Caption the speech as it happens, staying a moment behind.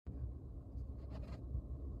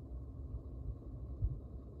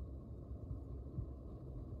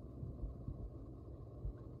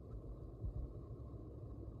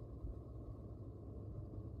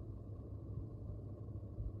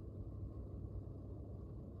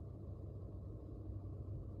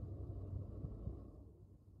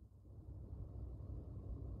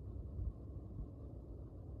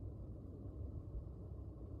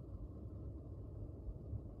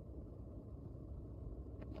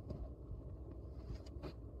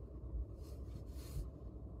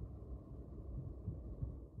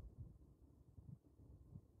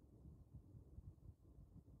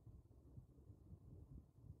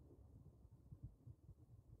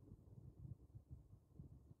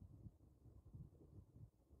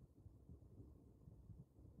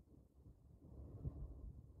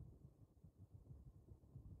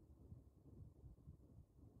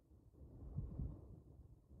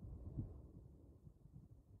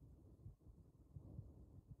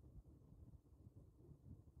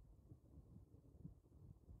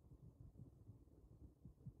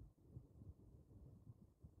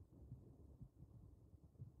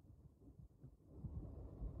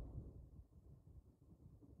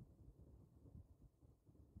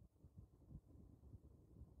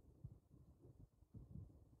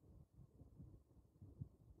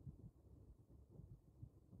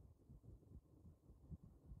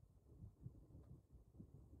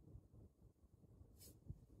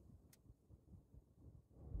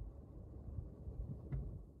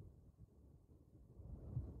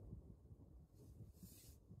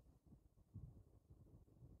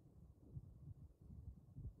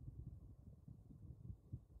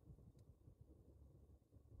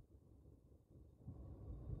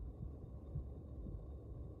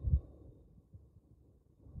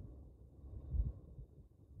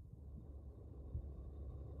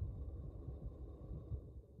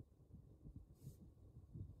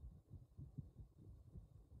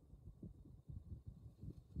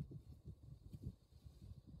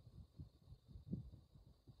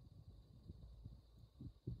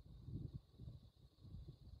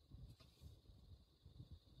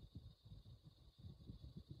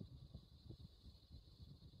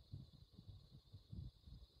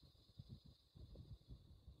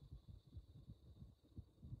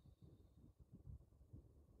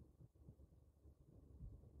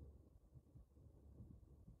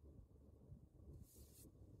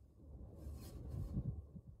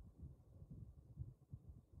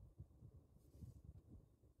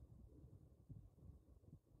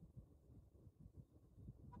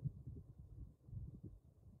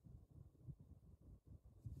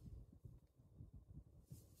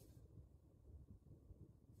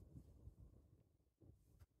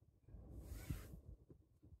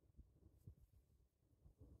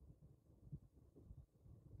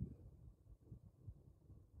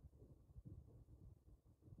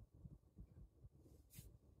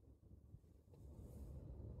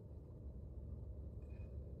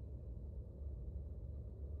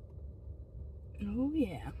Oh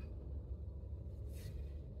yeah.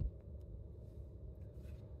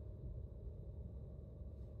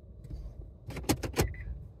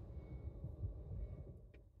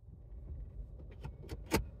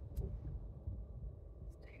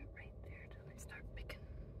 Stay right there till I start picking.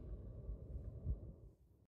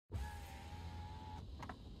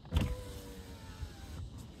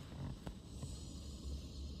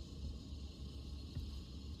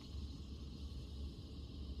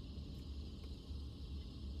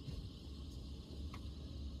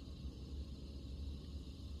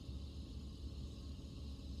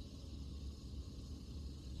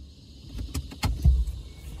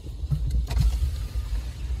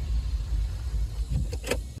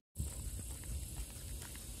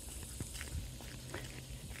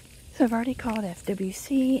 So I've already called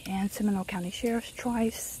FWC and Seminole County Sheriff's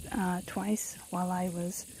twice while I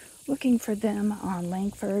was looking for them on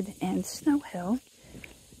Langford and Snow Hill.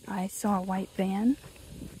 I saw a white van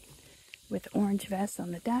with orange vests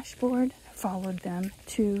on the dashboard, followed them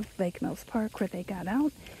to Lake Mills Park where they got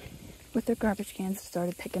out with their garbage cans and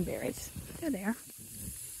started picking berries. They're there.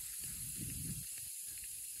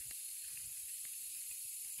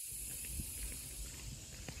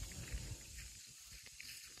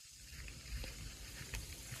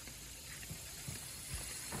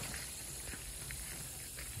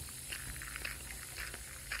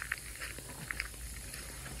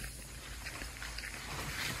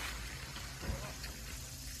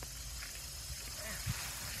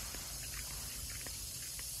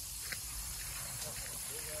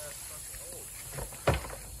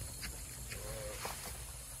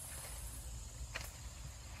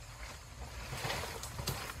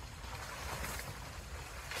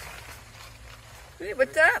 Hey,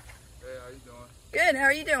 what's up? Hey, how you doing? Good, how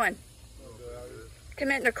are you doing? Good, how are you?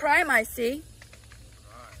 Committing a crime, I see.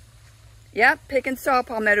 Crime? Yep, picking saw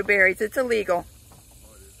palmetto berries. It's illegal.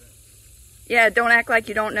 What is it? Yeah, don't act like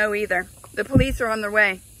you don't know either. The police are on their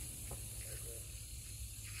way.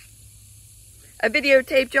 I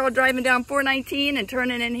videotaped y'all driving down 419 and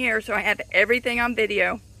turning in here, so I have everything on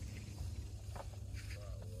video.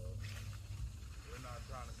 We're not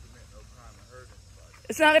trying to commit no crime and hurt anybody.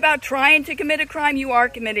 It's not about trying to commit a crime, you are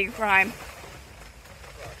committing a crime.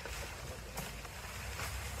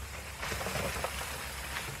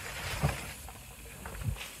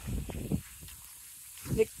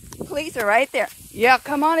 The police are right there. Yeah,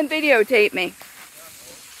 come on and videotape me.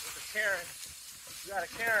 It's a Karen. You got a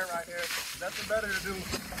Karen right here. Nothing better to do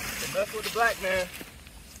than mess with the black man.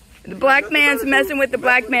 The black man's messing with the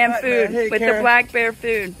black man food, Hey, with the Karen. black bear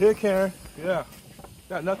food. Here, Karen. Yeah.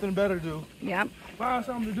 Got nothing better to do. Yep. Find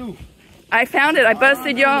something to do. I found it. I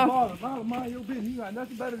busted y'all. Mind your business. You got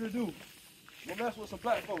nothing better to do. Go mess with some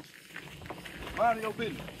black folks. Mind your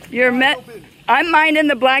business. I'm minding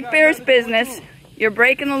the black bear's business. You're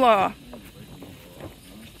breaking the law.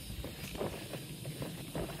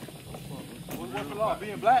 What's the law?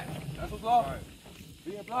 Being black. That's what's law.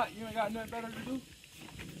 Being black, you ain't got nothing better to do.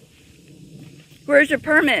 Where's your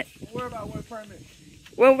permit? Don't worry about what permit.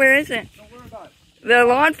 Well, where is it? Don't worry about it. The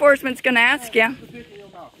law enforcement's gonna ask you. Put a dick in your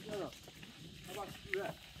mouth. Shut up. How about you do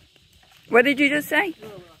that? What did you just say? Shut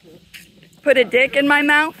up right there. Put a dick in my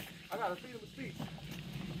mouth? I gotta feed him a speech.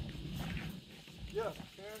 Yeah,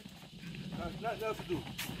 Karen. There's nothing else to do.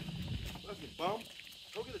 Listen, bum.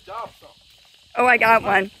 Go get a job or something. Oh, I got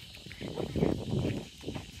one. You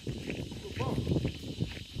a bum.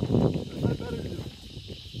 There's nothing better to do.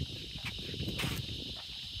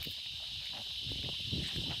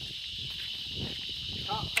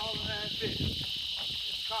 Cop calling ass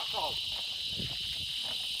bitch. Cop calling.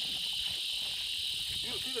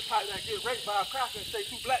 You see the type that get raped by a cracker and say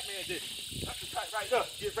two black men did it. That's the type right there.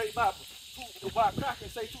 Get raped by a cracker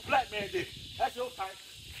and say two black men did it. That's your type.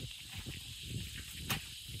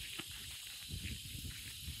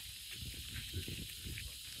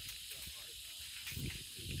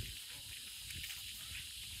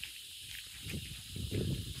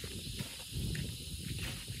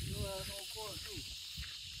 Your ass on court too.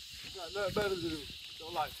 You got nothing better to do.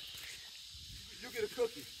 Don't like it. You get a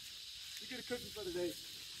cookie. You get a cookie for the day.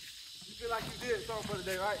 You feel like you did something for the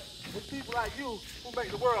day, right? It's people like you who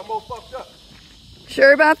make the world more fucked up.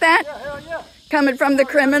 Sure about that? Yeah, hell yeah. Coming from the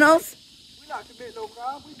criminals? We not committing no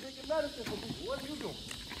crime. We taking medicine for people. What are you doing?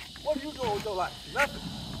 What are you doing with your life? Nothing.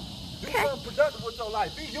 Do something productive with your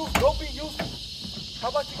life. Be useful. Go be useful. How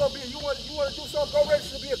about you go be? You want to do something? Go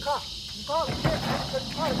register to be a cop. You probably can't because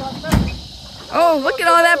you probably got medicine. Oh, look at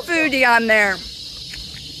all that foodie on there.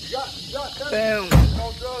 You got Boom.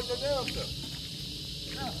 don't drug your damn self.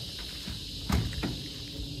 Yeah.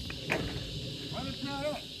 Understand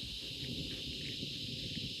that?